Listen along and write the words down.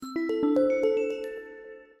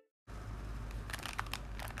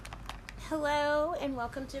Hello and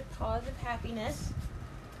welcome to Paws of Happiness,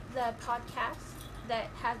 the podcast that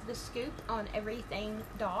has the scoop on everything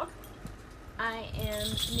dog. I am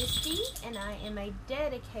Misty and I am a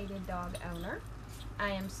dedicated dog owner.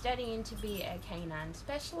 I am studying to be a canine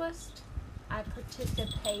specialist. I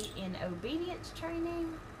participate in obedience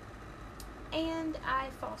training and I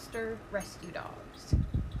foster rescue dogs.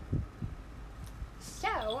 So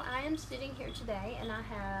I am sitting here today and I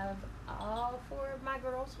have all four of my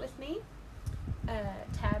girls with me.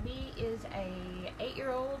 Tabby is a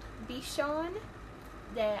 8-year-old Bichon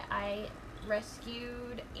that I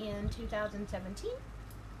rescued in 2017.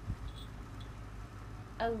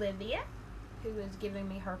 Olivia, who is giving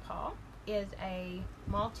me her paw, is a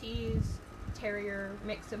Maltese Terrier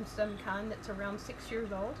mix of some kind that's around 6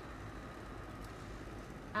 years old.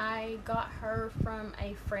 I got her from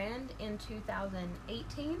a friend in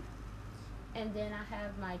 2018. And then I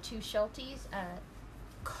have my two Shelties.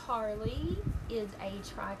 Carly is a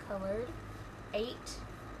tricolored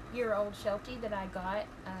 8-year-old Sheltie that I got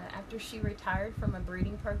after she retired from a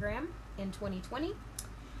breeding program in 2020.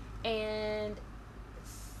 And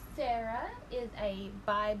Sarah is a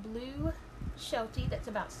bi-blue Sheltie that's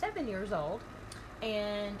about 7 years old.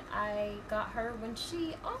 And I got her when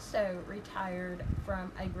she also retired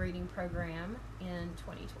from a breeding program in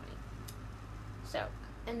 2020. So,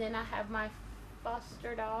 and then I have my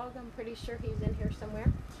foster dog. I'm pretty sure he's in here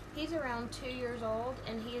somewhere. He's around 2 years old,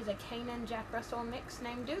 and he is a Canine Jack Russell mix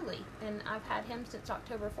named Dooley. And I've had him since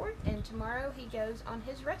October 4th, and tomorrow he goes on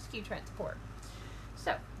his rescue transport.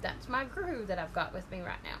 So, that's my crew that I've got with me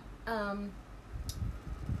right now.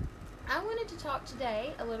 I wanted to talk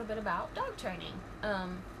today a little bit about dog training.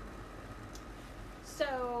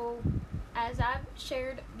 So, as I've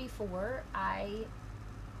shared before, I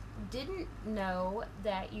didn't know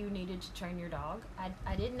that you needed to train your dog.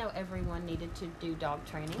 I didn't know everyone needed to do dog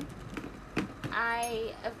training.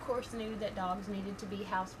 I, of course, knew that dogs needed to be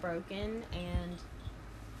housebroken, and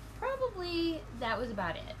probably that was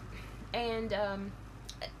about it. And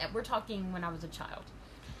we're talking when I was a child.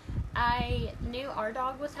 I knew our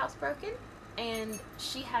dog was housebroken, and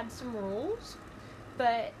she had some rules,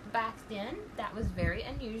 but back then, that was very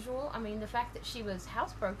unusual. I mean, the fact that she was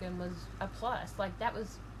housebroken was a plus. Like, that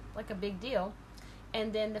was like a big deal.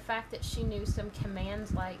 And then the fact that she knew some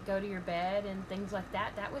commands like go to your bed and things like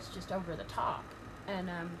that, that was just over the top. And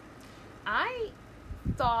I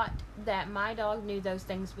thought that my dog knew those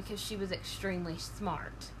things because she was extremely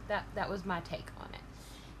smart. That was my take on it.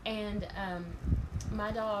 And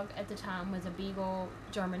my dog at the time was a Beagle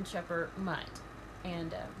German Shepherd Mutt.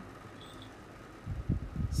 And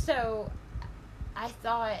so I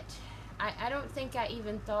thought, I don't think I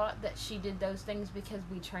even thought that she did those things because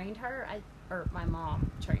we trained her. Or my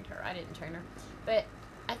mom trained her. I didn't train her. But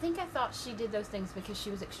I think I thought she did those things because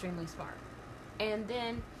she was extremely smart. And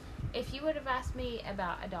then if you would have asked me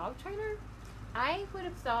about a dog trainer, I would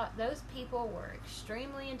have thought those people were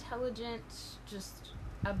extremely intelligent, just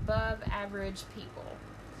above average people.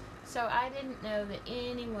 So I didn't know that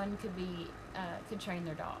anyone could train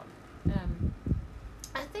their dog.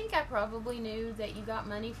 I think I probably knew that you got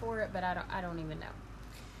money for it, but I don't even know.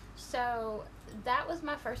 So that was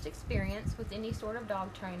my first experience with any sort of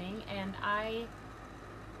dog training, and I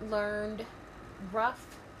learned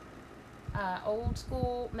rough, old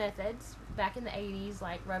school methods back in the 80s,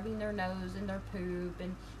 like rubbing their nose in their poop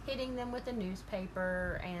and hitting them with a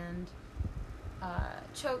newspaper and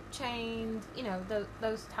choke chains,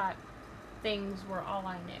 those type things were all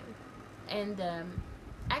I knew. And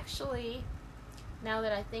actually, now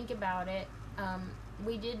that I think about it,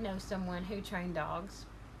 we did know someone who trained dogs,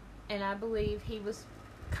 and I believe he was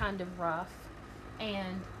kind of rough,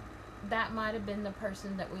 and that might have been the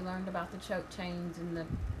person that we learned about the choke chains and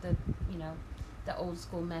the old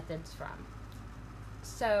school methods from.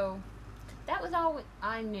 So that was all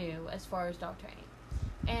I knew as far as dog training.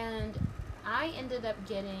 And I ended up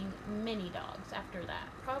getting many dogs after that,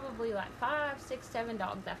 probably like 5, 6, 7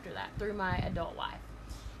 dogs after that through my adult life.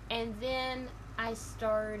 And then I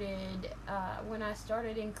started, when I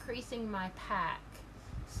started increasing my pack,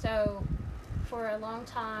 so for a long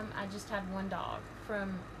time I just had one dog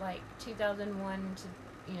from like 2001 to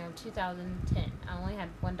 2010. I only had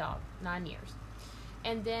one dog, 9 years.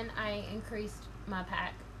 And then I increased my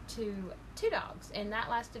pack to 2 dogs, and that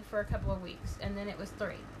lasted for a couple of weeks, and then it was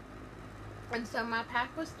 3. And so my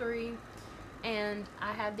pack was 3, and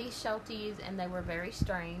I had these Shelties, and they were very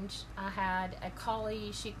strange. I had a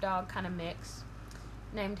collie sheepdog kind of mix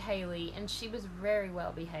named Haley, and she was very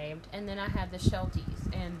well behaved. And then I had the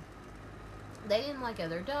Shelties, and they didn't like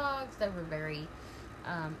other dogs. They were very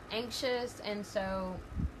anxious, and so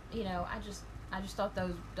I just I just thought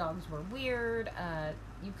those dogs were weird.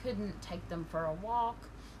 You couldn't take them for a walk.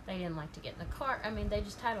 They didn't like to get in the car. I mean, they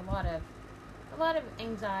just had a lot of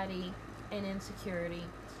anxiety and insecurity,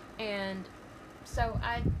 and so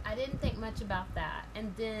I didn't think much about that.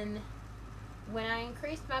 And then when I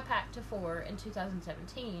increased my pack to 4 in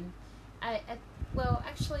 2017,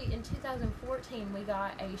 actually in 2014 we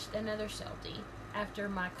got another Sheltie after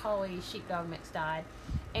my collie sheepdog mix died,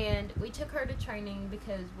 and we took her to training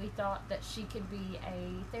because we thought that she could be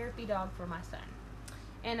a therapy dog for my son.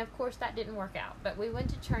 And of course that didn't work out, but we went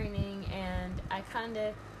to training, and I kind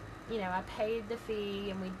of, I paid the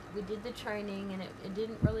fee, and we did the training, and it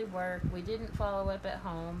didn't really work. We didn't follow up at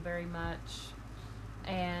home very much,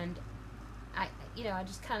 and I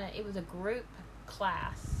just kind of, it was a group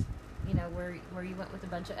class, where you went with a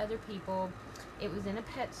bunch of other people. It was in a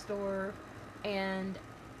pet store, and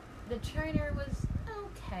the trainer was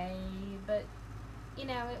okay, but,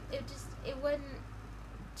 it wasn't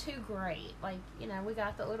too great. Like, we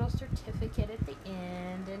got the little certificate at the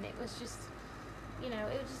end, and it was just,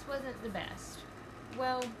 it just wasn't the best.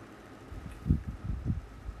 Well,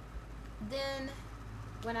 then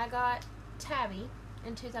when I got Tabby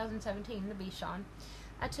in 2017, the Bichon,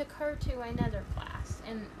 I took her to another class,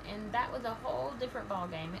 and that was a whole different ball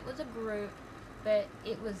game. It was a group, but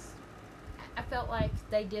I felt like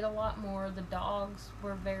they did a lot more. The dogs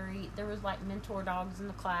were there was like mentor dogs in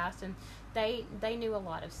the class, and they knew a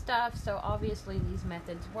lot of stuff, so obviously these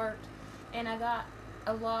methods worked, and I got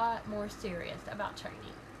a lot more serious about training.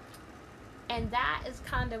 And that is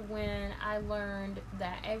kind of when I learned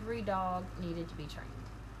that every dog needed to be trained.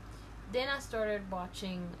 Then I started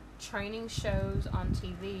watching training shows on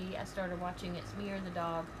TV. I started watching It's Me or the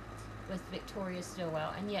Dog with Victoria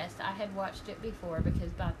Stilwell. And yes, I had watched it before,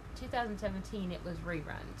 because by 2017 it was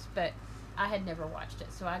reruns, but I had never watched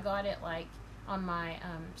it. So I got it like on my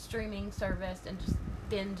streaming service and just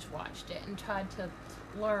binge watched it and tried to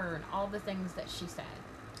learn all the things that she said.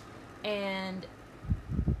 And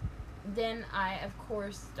then I, of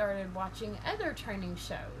course, started watching other training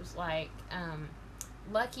shows like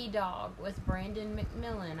Lucky Dog with Brandon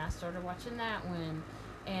McMillan. I started watching that one.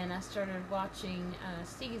 And I started watching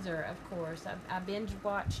Caesar, of course. I binge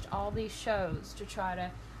watched all these shows to try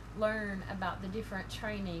to learn about the different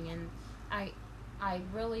training. And I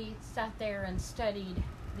really sat there and studied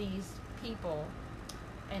these people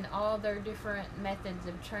and all their different methods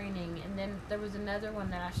of training. And then there was another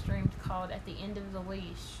one that I streamed called At the End of the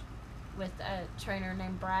Leash with a trainer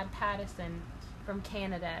named Brad Pattison from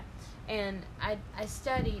Canada. And I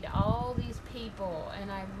studied all these people,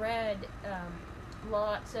 and I read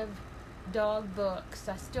lots of dog books.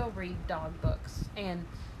 I still read dog books and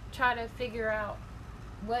try to figure out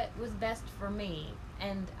what was best for me.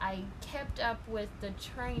 And I kept up with the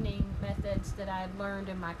training methods that I had learned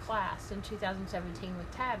in my class in 2017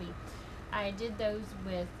 with Tabby. I did those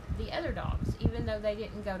with the other dogs. Even though they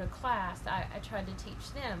didn't go to class, I tried to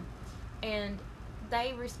teach them, and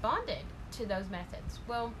they responded to those methods.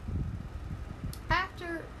 Well,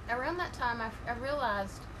 around that time, I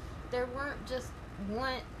realized there weren't just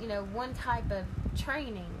one type of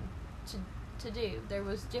training to do. There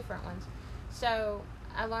was different ones. So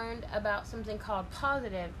I learned about something called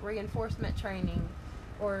positive reinforcement training,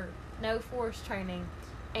 or no force training,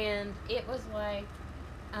 and it was like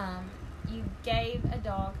you gave a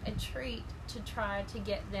dog a treat to try to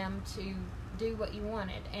get them to do what you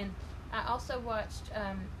wanted. And I also watched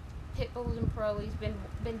Pit Bulls and Parolees,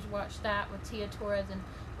 binge watched that with Tia Torres, and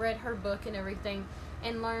read her book and everything,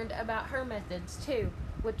 and learned about her methods too,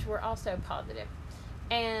 which were also positive.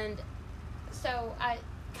 And so I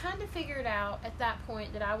kind of figured out at that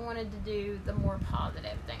point that I wanted to do the more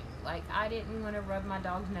positive thing. Like, I didn't want to rub my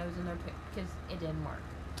dog's nose in their poop, because it didn't work.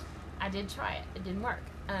 I did try it. It didn't work.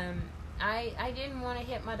 I didn't want to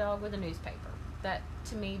hit my dog with a newspaper. That,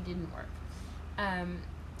 to me, didn't work.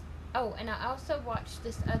 And I also watched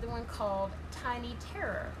this other one called Tiny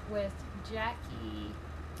Terror with Jackie.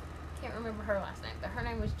 Can't remember her last name, but her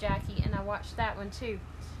name was Jackie, and I watched that one too,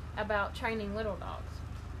 about training little dogs.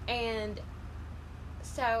 And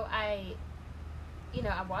so I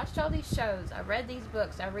watched all these shows, I read these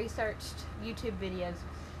books, I researched YouTube videos,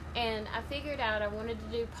 and I figured out I wanted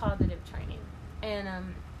to do positive training. And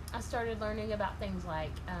I started learning about things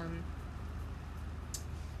like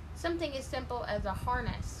something as simple as a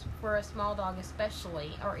harness for a small dog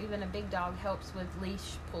especially, or even a big dog, helps with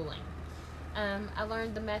leash pulling. I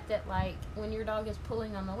learned the method, like when your dog is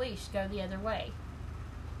pulling on the leash, go the other way.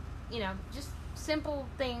 Just simple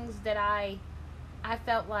things that I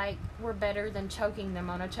felt like were better than choking them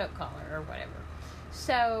on a choke collar or whatever.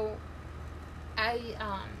 So I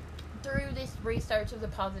through this research of the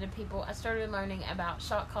positive people, I started learning about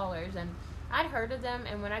shock collars, and I'd heard of them.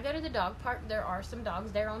 And when I go to the dog park, there are some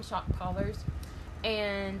dogs there on shock collars,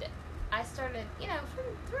 and I started,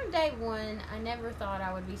 from day one, I never thought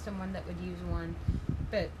I would be someone that would use one,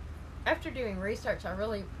 but after doing research, I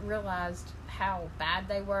really realized how bad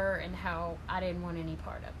they were and how I didn't want any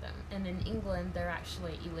part of them. And in England, they're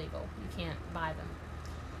actually illegal. You can't buy them.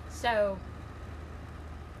 So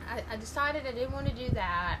I decided I didn't want to do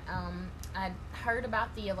that. I'd heard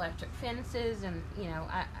about the electric fences, and,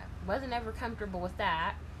 I wasn't ever comfortable with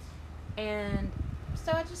that. And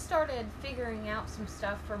so I just started figuring out some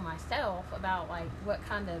stuff for myself about, what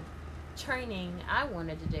kind of training I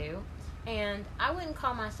wanted to do. And I wouldn't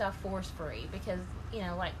call myself force-free because,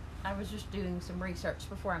 I was just doing some research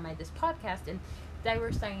before I made this podcast, and they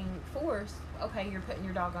were saying force, okay, you're putting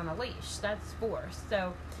your dog on a leash. That's force.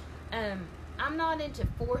 So, I'm not into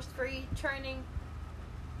force-free training.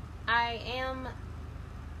 I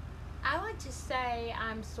like to say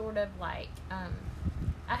I'm sort of like,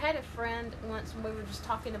 I had a friend once when we were just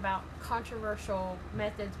talking about controversial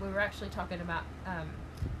methods. We were actually talking about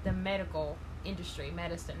the medical industry,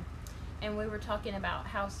 medicine. And we were talking about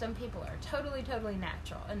how some people are totally, totally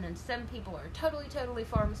natural, and then some people are totally, totally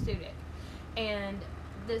pharmaceutic. And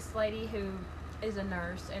this lady who is a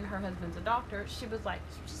nurse and her husband's a doctor, she was like,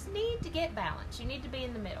 you just need to get balance. You need to be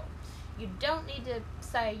in the middle. You don't need to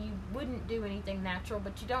say you wouldn't do anything natural,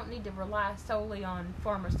 but you don't need to rely solely on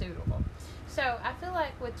pharmaceutical. So I feel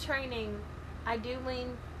like with training, I do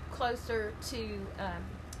lean closer to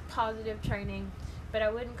positive training, but I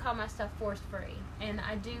wouldn't call myself force-free. And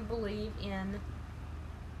I do believe in,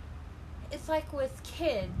 it's like with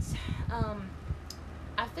kids,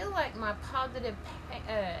 I feel like my positive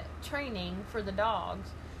training for the dogs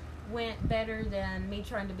went better than me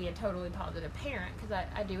trying to be a totally positive parent, because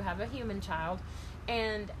I do have a human child,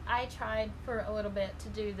 and I tried for a little bit to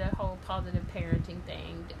do the whole positive parenting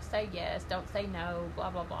thing, say yes, don't say no,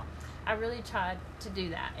 blah, blah, blah. I really tried to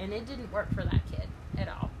do that, and it didn't work for that kid at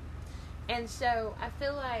all. And so I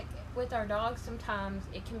feel like with our dogs, sometimes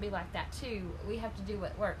it can be like that too. We have to do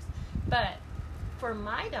what works. But for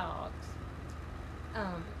my dogs,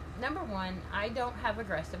 number one, I don't have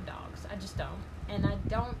aggressive dogs. I just don't. And I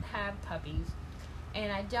don't have puppies.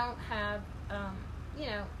 And I don't have,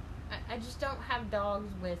 I just don't have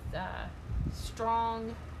dogs with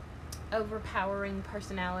strong, overpowering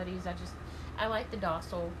personalities. I like the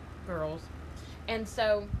docile girls. And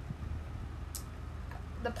so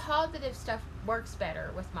the positive stuff works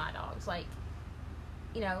better with my dogs,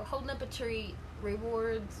 holding up a treat,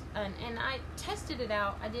 rewards, and I tested it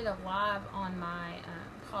out. I did a live on my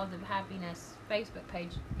Positive Happiness Facebook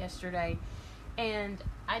page yesterday, and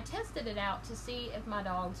I tested it out to see if my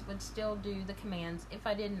dogs would still do the commands if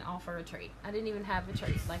I didn't offer a treat. I didn't even have a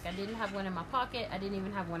treat. I didn't have one in my pocket. I didn't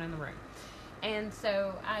even have one in the room. And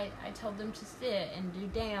so I told them to sit and do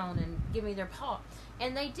down and give me their paw,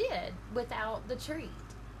 and they did without the treat.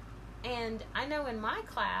 And I know in my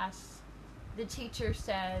class, the teacher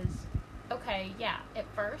says, okay, yeah, at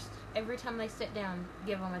first, every time they sit down,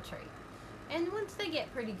 give them a treat. And once they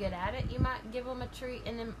get pretty good at it, you might give them a treat.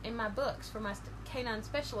 And in my books for my canine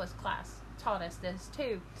specialist class taught us this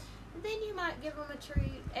too. And then you might give them a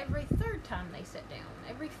treat every third time they sit down,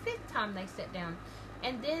 every fifth time they sit down.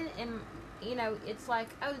 And then, it's like,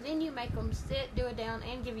 then you make them sit, do a down,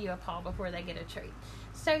 and give you a paw before they get a treat.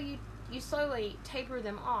 So you slowly taper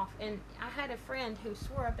them off. And I had a friend who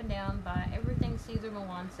swore up and down by everything Cesar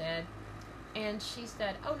Millan said, and she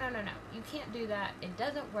said, oh, no, you can't do that. It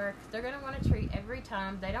doesn't work. They're going to want a treat every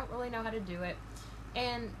time. They don't really know how to do it.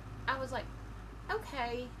 And I was like,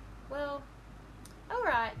 okay, well, all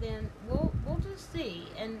right, then we'll just see.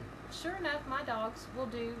 And sure enough, my dogs will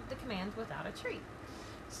do the commands without a treat.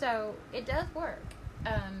 So it does work.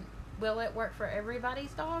 Will it work for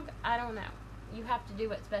everybody's dog? I don't know. You have to do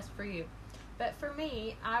what's best for you. But for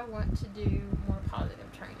me, I want to do more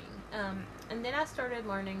positive training. And then I started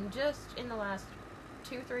learning just in the last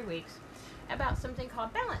 2-3 weeks about something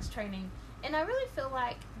called balance training. And I really feel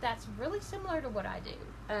like that's really similar to what I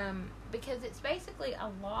do. Because it's basically a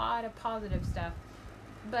lot of positive stuff,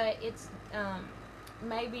 but it's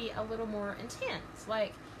maybe a little more intense.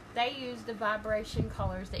 Like, they use the vibration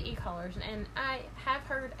collars, the e-collars, and I have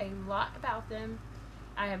heard a lot about them.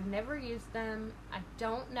 I have never used them. I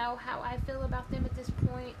don't know how I feel about them at this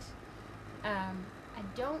point. I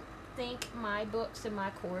don't think my books and my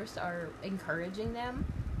course are encouraging them,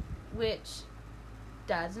 which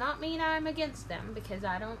does not mean I'm against them, because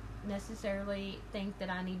I don't necessarily think that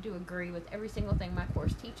I need to agree with every single thing my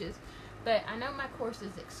course teaches. But I know my course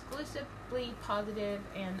is exclusively positive,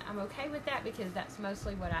 and I'm okay with that because that's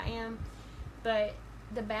mostly what I am. But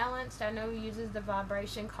the balanced, I know, uses the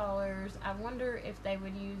vibration collars. I wonder if they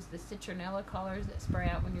would use the citronella collars that spray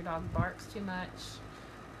out when your dog barks too much.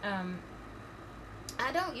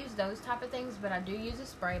 I don't use those type of things, but I do use a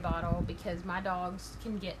spray bottle because my dogs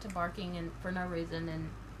can get to barking and for no reason and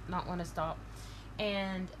not want to stop.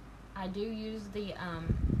 And I do use the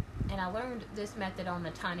and I learned this method on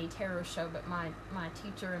the Tiny Terror show, but my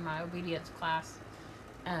teacher in my obedience class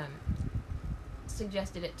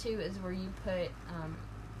suggested it too, is where you put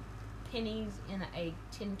pennies in a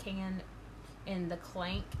tin can, and the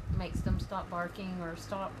clank makes them stop barking or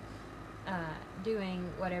stop doing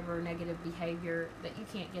whatever negative behavior that you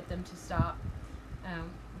can't get them to stop.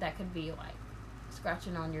 That could be like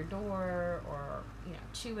scratching on your door, or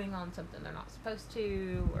chewing on something they're not supposed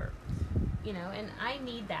to, or and I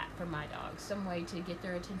need that for my dogs, some way to get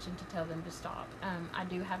their attention to tell them to stop. I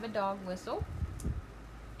do have a dog whistle,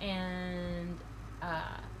 and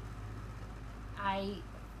I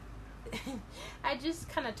I just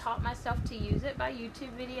kind of taught myself to use it by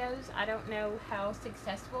YouTube videos. I don't know how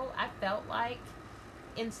successful. I felt like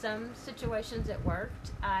in some situations it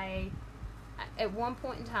worked. At one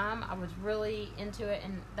point in time, I was really into it,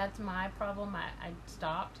 and that's my problem. I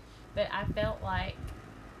stopped, but I felt like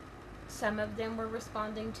some of them were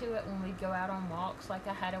responding to it when we'd go out on walks. Like,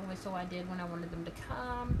 I had a whistle I did when I wanted them to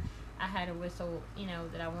come. I had a whistle,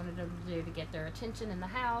 that I wanted them to do to get their attention in the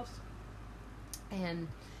house. And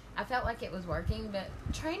I felt like it was working, but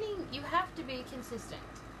training, you have to be consistent.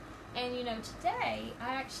 And, today,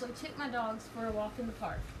 I actually took my dogs for a walk in the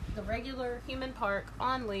park. The regular human park,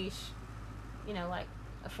 on leash, like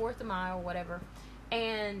a fourth a mile, whatever.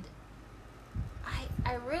 And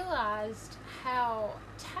I realized how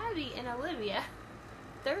Tabby and Olivia,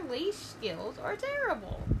 their leash skills are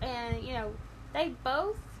terrible. And, they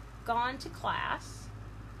both gone to class.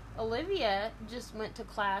 Olivia just went to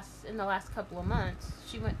class in the last couple of months.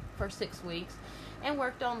 She went for 6 weeks and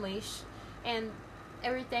worked on leash and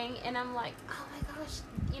everything. And I'm like, oh my gosh,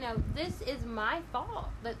 this is my fault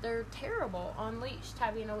that they're terrible on leash,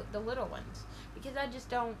 Tabby and the little ones, because I just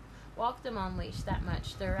don't walk them on leash that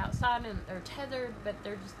much. They're outside and they're tethered, but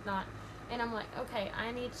they're just not. And I'm like, okay,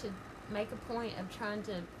 I need to make a point of trying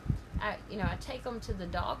to, I take them to the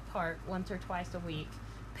dog park once or twice a week.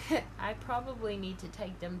 I probably need to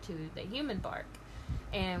take them to the human park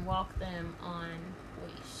and walk them on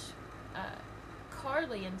leash.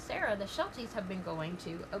 Carly and Sarah, the Shelties, have been going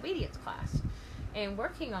to obedience class and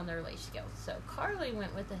working on their leash skills. So Carly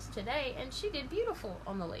went with us today, and she did beautiful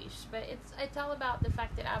on the leash. But it's all about the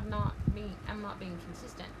fact that I'm not being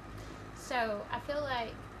consistent. So I feel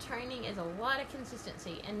like training is a lot of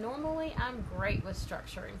consistency, and normally I'm great with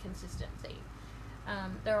structure and consistency.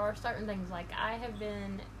 There are certain things, like I have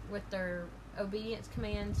been with their obedience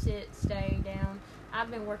command, sit, stay, down. I've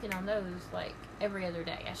been working on those like every other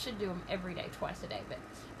day. I should do them every day, twice a day, but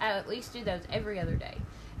I at least do those every other day.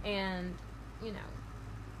 And,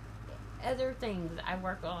 other things I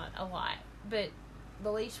work on a lot. But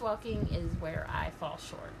the leash walking is where I fall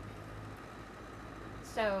short.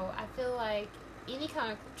 So I feel like any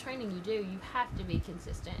kind of training you do, you have to be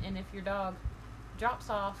consistent. And if your dog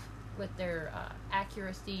drops off with their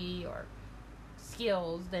accuracy or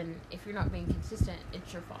skills, then if you're not being consistent,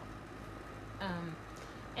 it's your fault.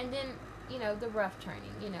 And then, the rough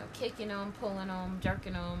training, kicking them, pulling them,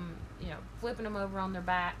 jerking them, flipping them over on their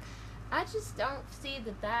back. I just don't see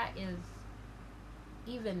that is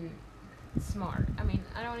even smart. I mean,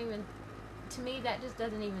 to me, that just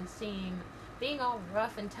doesn't even seem, being all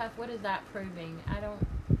rough and tough, what is that proving? I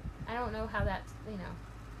don't know how that's,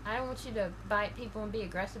 I don't want you to bite people and be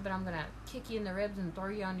aggressive, but I'm going to kick you in the ribs and throw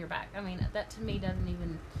you on your back. I mean, that to me doesn't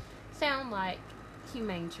even sound like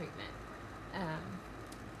humane treatment.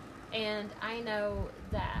 And I know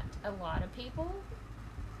that a lot of people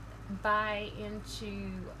buy into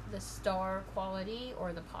the star quality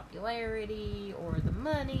or the popularity or the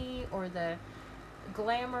money or the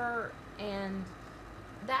glamour, and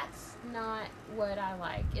that's not what I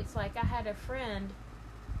like. It's like, I had a friend,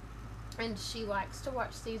 and she likes to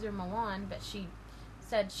watch Cesar Millan, but she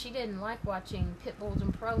said she didn't like watching pit bulls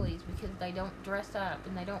and parolees because they don't dress up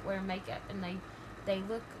and they don't wear makeup, and they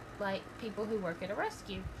look like people who work at a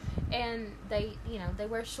rescue, and they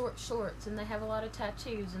wear short shorts, and they have a lot of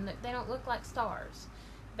tattoos, and they don't look like stars,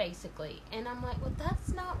 basically. And I'm like, well,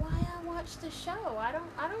 that's not why I watch the show. I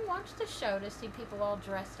don't watch the show to see people all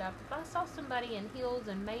dressed up. If I saw somebody in heels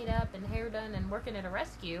and made up and hair done and working at a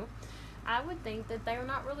rescue, I would think that they're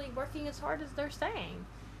not really working as hard as they're saying.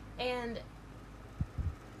 And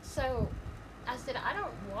so I said, I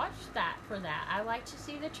don't watch that for that. I like to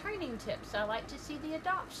see the training tips. I like to see the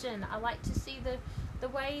adoption. I like to see the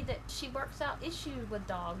way that she works out issues with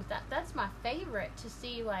dogs. That's my favorite, to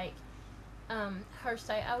see, like, her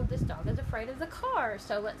say, oh, this dog is afraid of the car,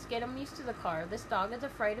 so let's get him used to the car. This dog is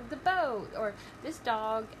afraid of the boat, or this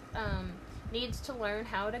dog needs to learn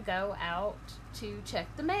how to go out to check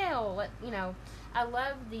the mail. I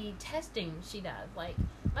love the testing she does. Like,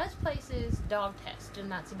 most places dog test,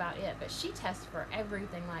 and that's about it, but she tests for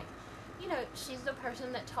everything. Like, she's the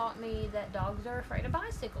person that taught me that dogs are afraid of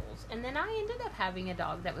bicycles, and then I ended up having a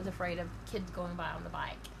dog that was afraid of kids going by on the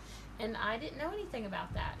bike. And I didn't know anything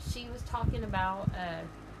about that. She was talking about,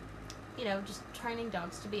 just training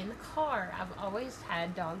dogs to be in the car. I've always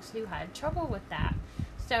had dogs who had trouble with that.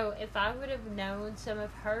 So if I would have known some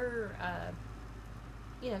of her,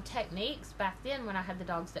 techniques back then when I had the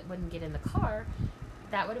dogs that wouldn't get in the car,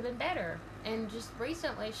 that would have been better. And just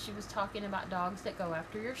recently she was talking about dogs that go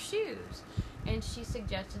after your shoes. And she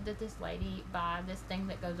suggested that this lady buy this thing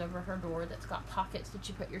that goes over her door that's got pockets that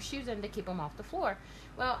you put your shoes in to keep them off the floor.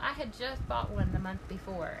 Well, I had just bought one the month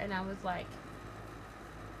before, and I was like,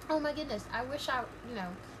 oh my goodness, I wish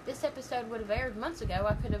this episode would have aired months ago.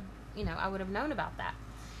 I could have, I would have known about that.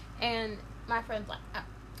 And my friend's like,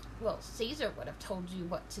 well, Caesar would have told you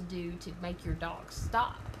what to do to make your dog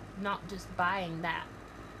stop, not just buying that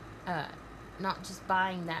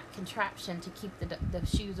contraption to keep the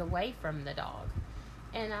shoes away from the dog.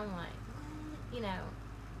 And I'm like,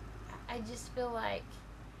 I just feel like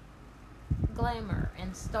glamour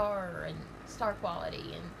and star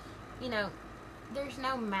quality, and there's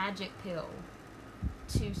no magic pill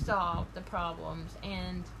to solve the problems.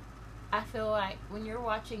 And I feel like when you're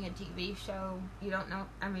watching a TV show, you don't know.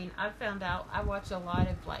 I mean, I found out, I watch a lot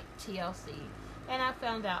of like TLC, and I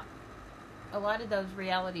found out a lot of those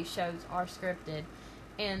reality shows are scripted,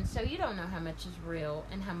 and so you don't know how much is real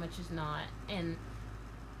and how much is not. And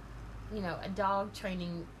a dog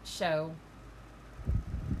training show,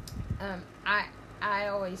 I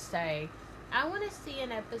always say, I want to see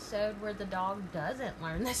an episode where the dog doesn't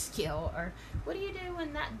learn the skill, or what do you do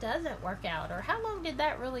when that doesn't work out, or how long did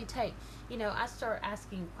that really take? I start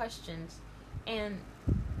asking questions, and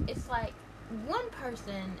it's like, one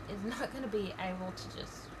person is not going to be able to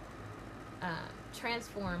just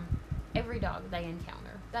transform every dog they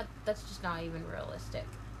encounter. That's just not even realistic.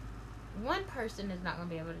 One person is not going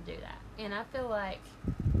to be able to do that. And I feel like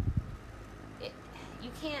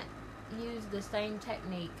you can't use the same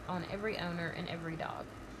technique on every owner and every dog.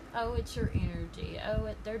 Oh, it's your energy. Oh,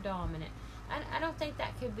 they're dominant. I don't think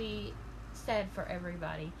that could be said for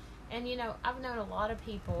everybody. And I've known a lot of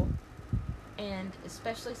people, and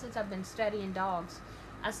especially since I've been studying dogs,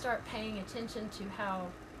 I start paying attention to how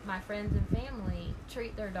my friends and family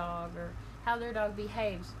treat their dog, or how their dog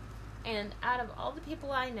behaves. And out of all the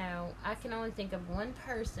people I know, I can only think of one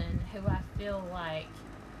person who I feel like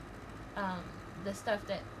the stuff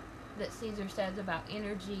that Caesar says about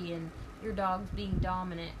energy and your dog's being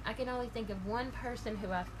dominant, I can only think of one person who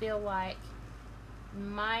I feel like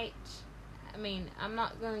might, I'm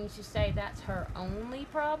not going to say that's her only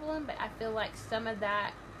problem, but I feel like some of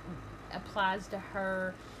that applies to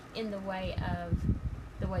her in the way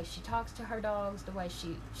she talks to her dogs, the way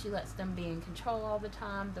she lets them be in control all the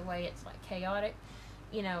time, the way it's like chaotic.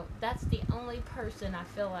 That's the only person I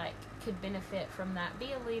feel like could benefit from that.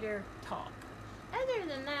 Be a leader, talk. Other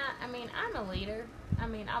than that, I'm a leader.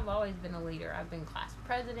 I've always been a leader. I've been class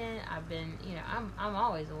president. I've been, I'm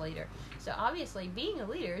always a leader. So obviously being a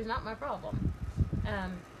leader is not my problem.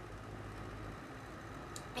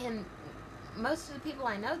 And most of the people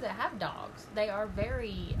I know that have dogs, they are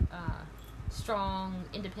very strong,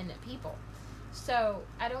 independent people. So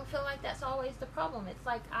I don't feel like that's always the problem. It's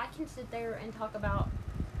like, I can sit there and talk about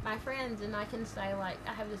my friends, and I can say, like,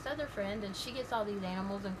 I have this other friend, and she gets all these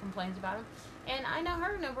animals and complains about them, and I know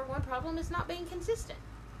her number one problem is not being consistent.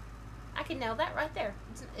 I can nail that right there.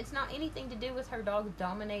 It's not anything to do with her dog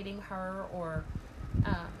dominating her, or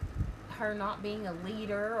her not being a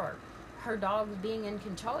leader, or her dogs being in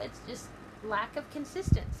control. It's just lack of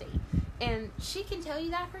consistency. And she can tell you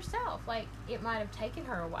that herself. Like, it might have taken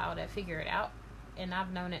her a while to figure it out, and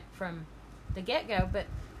I've known it from the get-go, but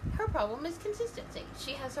her problem is consistency.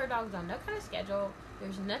 She has her dogs on no kind of schedule.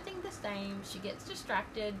 There's nothing the same. She gets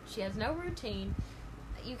distracted. She has no routine.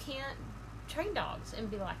 You can't train dogs and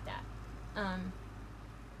be like that.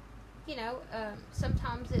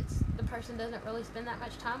 Sometimes it's the person doesn't really spend that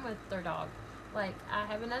much time with their dog. Like, I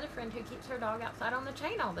have another friend who keeps her dog outside on the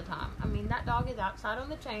chain all the time. That dog is outside on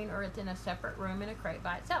the chain, or it's in a separate room in a crate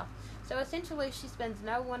by itself. So essentially, she spends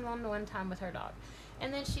no one-on-one time with her dog.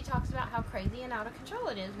 And then she talks about how crazy and out of control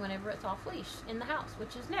it is whenever it's off leash in the house,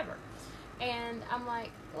 which is never. And I'm like,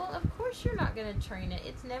 well, of course you're not going to train it.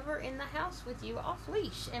 It's never in the house with you off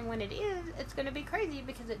leash. And when it is, it's going to be crazy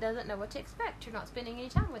because it doesn't know what to expect. You're not spending any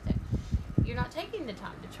time with it. You're not taking the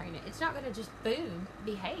time to train it. It's not going to just boom,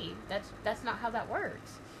 behave. That's not how that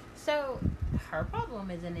works. So her problem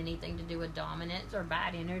isn't anything to do with dominance or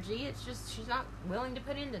bad energy. It's just she's not willing to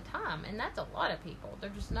put in the time. And that's a lot of people. They're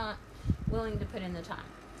just not willing to put in the time.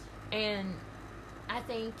 And I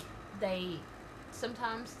think they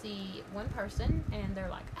sometimes see one person and they're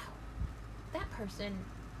like, oh, that person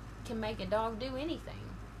can make a dog do anything.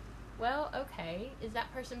 Well, okay. Is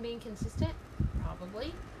that person being consistent?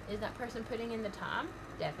 Probably. Is that person putting in the time?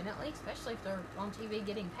 Definitely, especially if they're on TV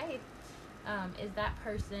getting paid. Is that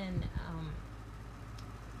person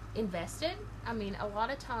invested? I mean, a lot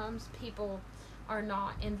of times people are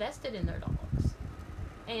not invested in their dogs.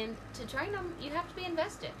 And to train them, you have to be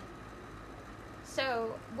invested.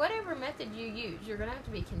 So, whatever method you use, you're going to have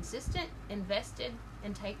to be consistent, invested,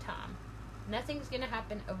 and take time. Nothing's going to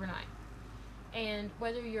happen overnight. And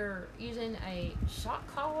whether you're using a shock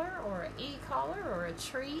collar or an e-collar or a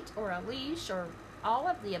treat or a leash or all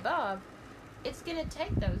of the above, it's going to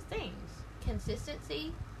take those things.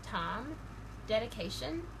 Consistency, time,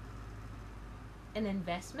 dedication, and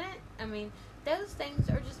investment. I mean, those things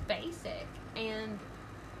are just basic. And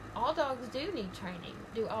all dogs do need training.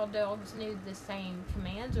 Do all dogs need the same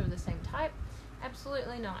commands or the same type?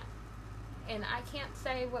 Absolutely not. And I can't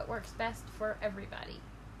say what works best for everybody.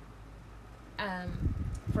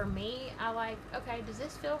 For me, I like, okay, does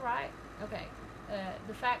this feel right? Okay.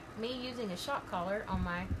 The fact, me using a shock collar on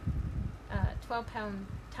my 12-pound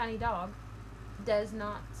tiny dog does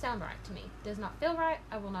not sound right to me. Does not feel right.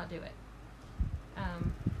 I will not do it.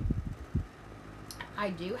 I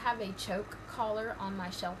do have a choke collar on my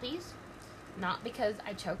Shelties, not because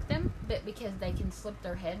I choke them, but because they can slip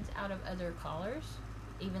their heads out of other collars,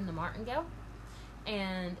 even the martingale.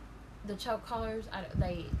 And the choke collars, I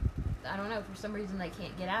don't know, for some reason they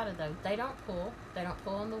can't get out of those. They don't pull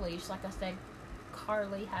on the leash. Like I said,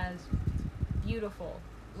 Carly has beautiful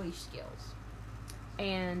leash skills.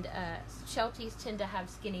 And Shelties tend to have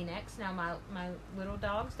skinny necks. Now my little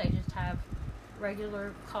dogs, they just have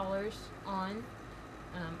regular collars on.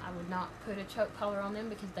 I would not put a choke collar on them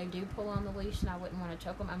because they do pull on the leash and I wouldn't want to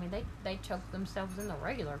choke them. I mean, they choke themselves in the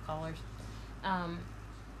regular collars.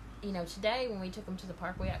 Today when we took them to the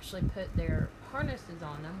park, we actually put their harnesses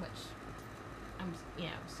on them, which I'm,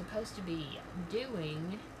 supposed to be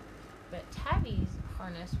doing, but Tabby's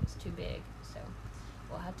harness was too big, so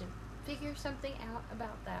we'll have to figure something out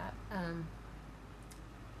about that.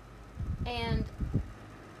 And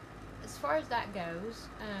as far as that goes,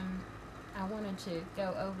 I wanted to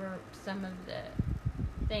go over some of the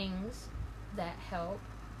things that help.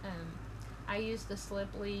 I use the slip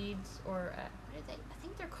leads, or what are they? I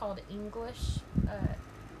think they're called English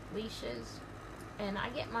leashes, and I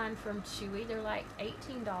get mine from Chewy. They're like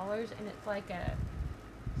 $18, and it's like a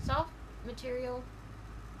soft material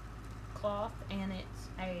cloth, and it's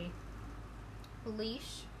a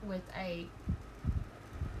leash with a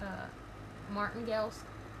martingale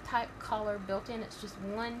type collar built in. It's just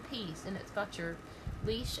one piece, and it's got your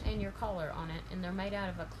leash and your collar on it, and they're made out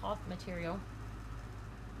of a cloth material.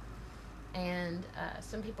 And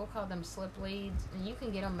some people call them slip leads, and you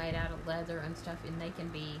can get them made out of leather and stuff, and they can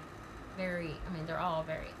be they're all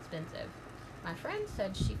very expensive. My friend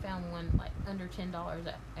said she found one like under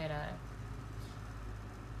 $10 at a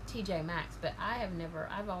TJ Maxx, but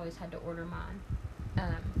I've always had to order mine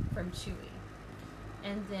from Chewy.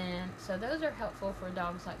 And then, so those are helpful for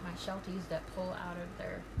dogs like my Shelties that pull out of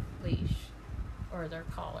their leash or their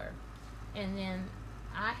collar. And then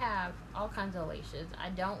I have all kinds of leashes. I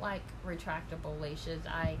don't like retractable leashes.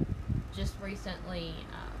 I just recently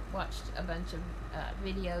watched a bunch of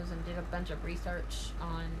videos and did a bunch of research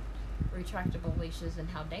on retractable leashes and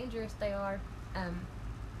how dangerous they are.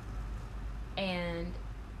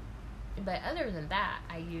 But other than that,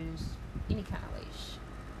 I use any kind of leash.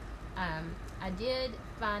 I did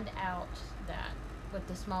find out that with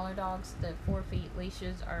the smaller dogs, the 4 feet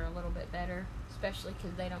leashes are a little bit better, especially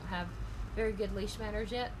because they don't have very good leash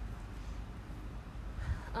manners yet.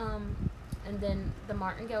 And then the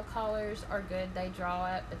martingale collars are good. They draw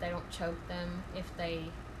up, but they don't choke them if they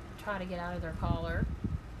try to get out of their collar,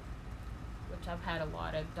 which I've had a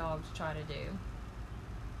lot of dogs try to do.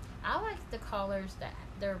 I like the collars that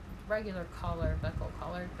they're regular collar, buckle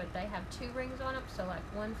collared, but they have 2 rings on them, so like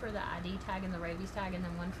one for the ID tag and the rabies tag, and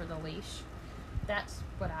then one for the leash. That's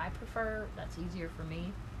what I prefer. That's easier for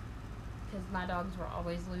me, because my dogs were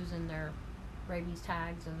always losing their rabies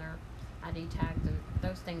tags and their ID tags, and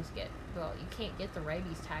those things get, well, you can't get the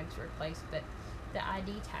rabies tags replaced, but the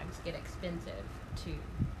ID tags get expensive to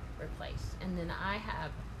replace. And then I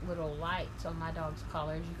have little lights on my dog's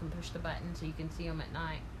collars. You can push the button so you can see them at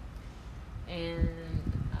night. And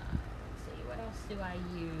let's see, what else do I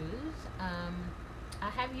use? I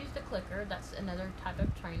have used a clicker. That's another type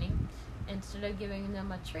of training. Instead of giving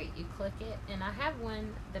them a treat, you click it. And I have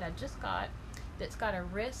one that I just got that's got a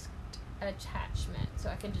wrist attachment, so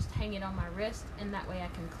I can just hang it on my wrist, and that way I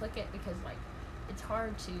can click it, because like it's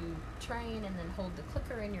hard to train and then hold the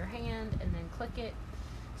clicker in your hand and then click it.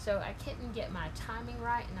 So I couldn't get my timing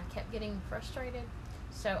right, and I kept getting frustrated.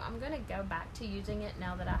 So I'm going to go back to using it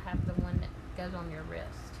now that I have the one that goes on your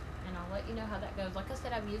wrist, and I'll let you know how that goes. Like I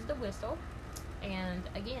said, I've used the whistle, and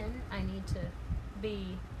again, I need to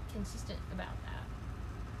be consistent about that.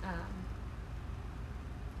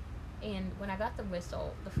 And when I got the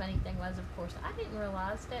whistle, the funny thing was, of course, I didn't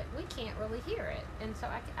realize that we can't really hear it. And so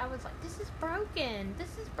I was like, this is broken.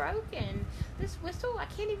 This is broken. This whistle, I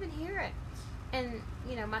can't even hear it. And,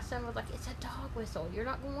 you know, my son was like, it's a dog whistle. You're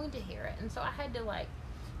not going to hear it. And so I had to, like,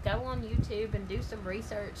 go on YouTube and do some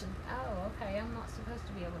research. And, oh, okay, I'm not supposed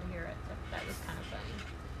to be able to hear it. So that was kind of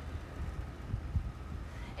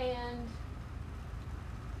funny. And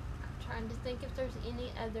trying to think if there's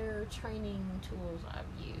any other training tools I've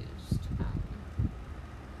used.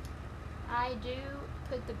 I do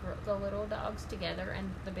put the little dogs together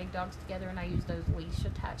and the big dogs together, and I use those leash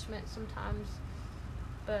attachments sometimes.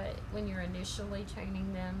 But when you're initially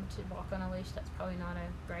training them to walk on a leash, that's probably not a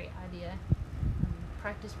great idea.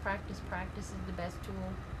 Practice is the best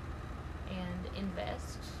tool, and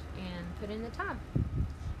invest and put in the time.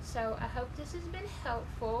 So I hope this has been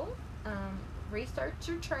helpful. Research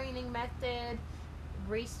your training method,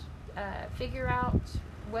 figure out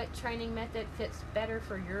what training method fits better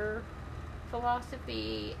for your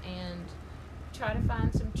philosophy, and try to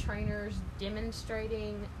find some trainers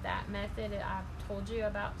demonstrating that method. I've told you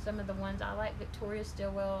about some of the ones I like. Victoria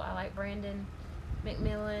Stilwell, I like Brandon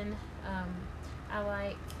McMillan, I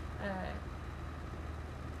like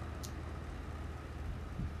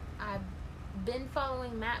I've been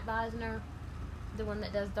following Matt Beisner, the one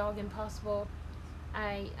that does Dog Impossible.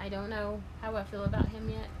 I don't know how I feel about him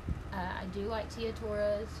yet. I do like Tia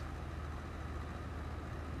Torres.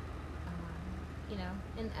 You know,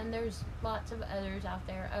 and there's lots of others out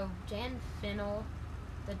there. Oh, Jan Fennell,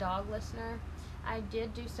 the dog listener. I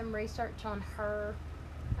did do some research on her.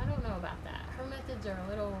 I don't know about that. Her methods are a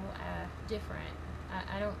little different.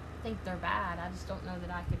 I don't think they're bad. I just don't know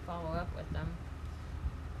that I could follow up with them.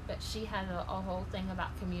 But she has a whole thing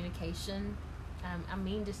about communication. I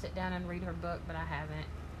mean to sit down and read her book, but I haven't.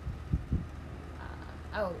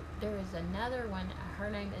 Oh, there is another one. Her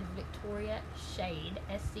name is Victoria Shade,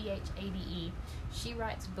 Schade. She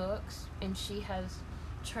writes books, and she has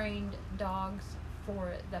trained dogs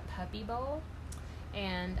for the Puppy Bowl.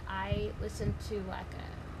 And I listened to like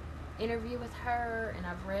an interview with her, and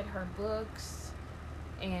I've read her books,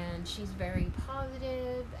 and she's very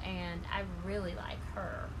positive, and I really like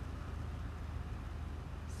her.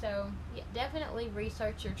 So yeah, definitely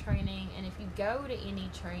research your training, and if you go to any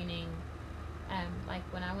training, like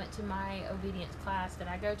when I went to my obedience class that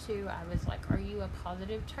I go to, I was like, are you a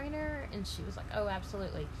positive trainer? And she was like, oh,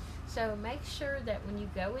 absolutely. So make sure that when you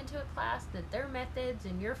go into a class that their methods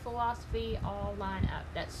and your philosophy all line up.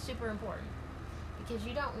 That's super important, because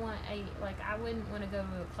you don't want I wouldn't want to go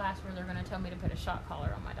to a class where they're going to tell me to put a shock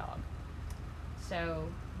collar on my dog. So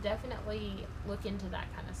definitely look into that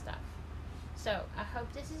kind of stuff. So I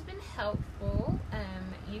hope this has been helpful.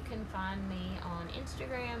 You can find me on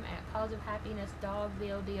Instagram at Paws of Happiness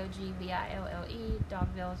Dogville, Dogville.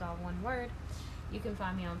 Dogville is all one word. You can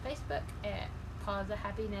find me on Facebook at Paws of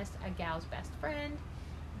Happiness, a gal's best friend.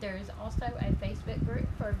 There's also a Facebook group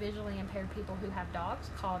for visually impaired people who have dogs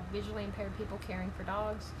called Visually Impaired People Caring for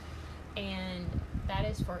Dogs. And that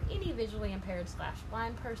is for any visually impaired /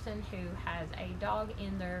 blind person who has a dog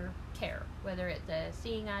in their care, whether it's a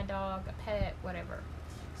seeing eye dog, a pet, whatever.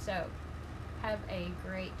 So have a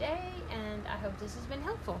great day, and I hope this has been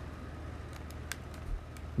helpful.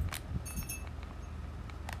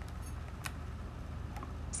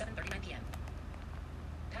 (7:39 p.m.)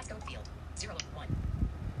 Passcode field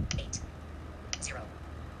 018.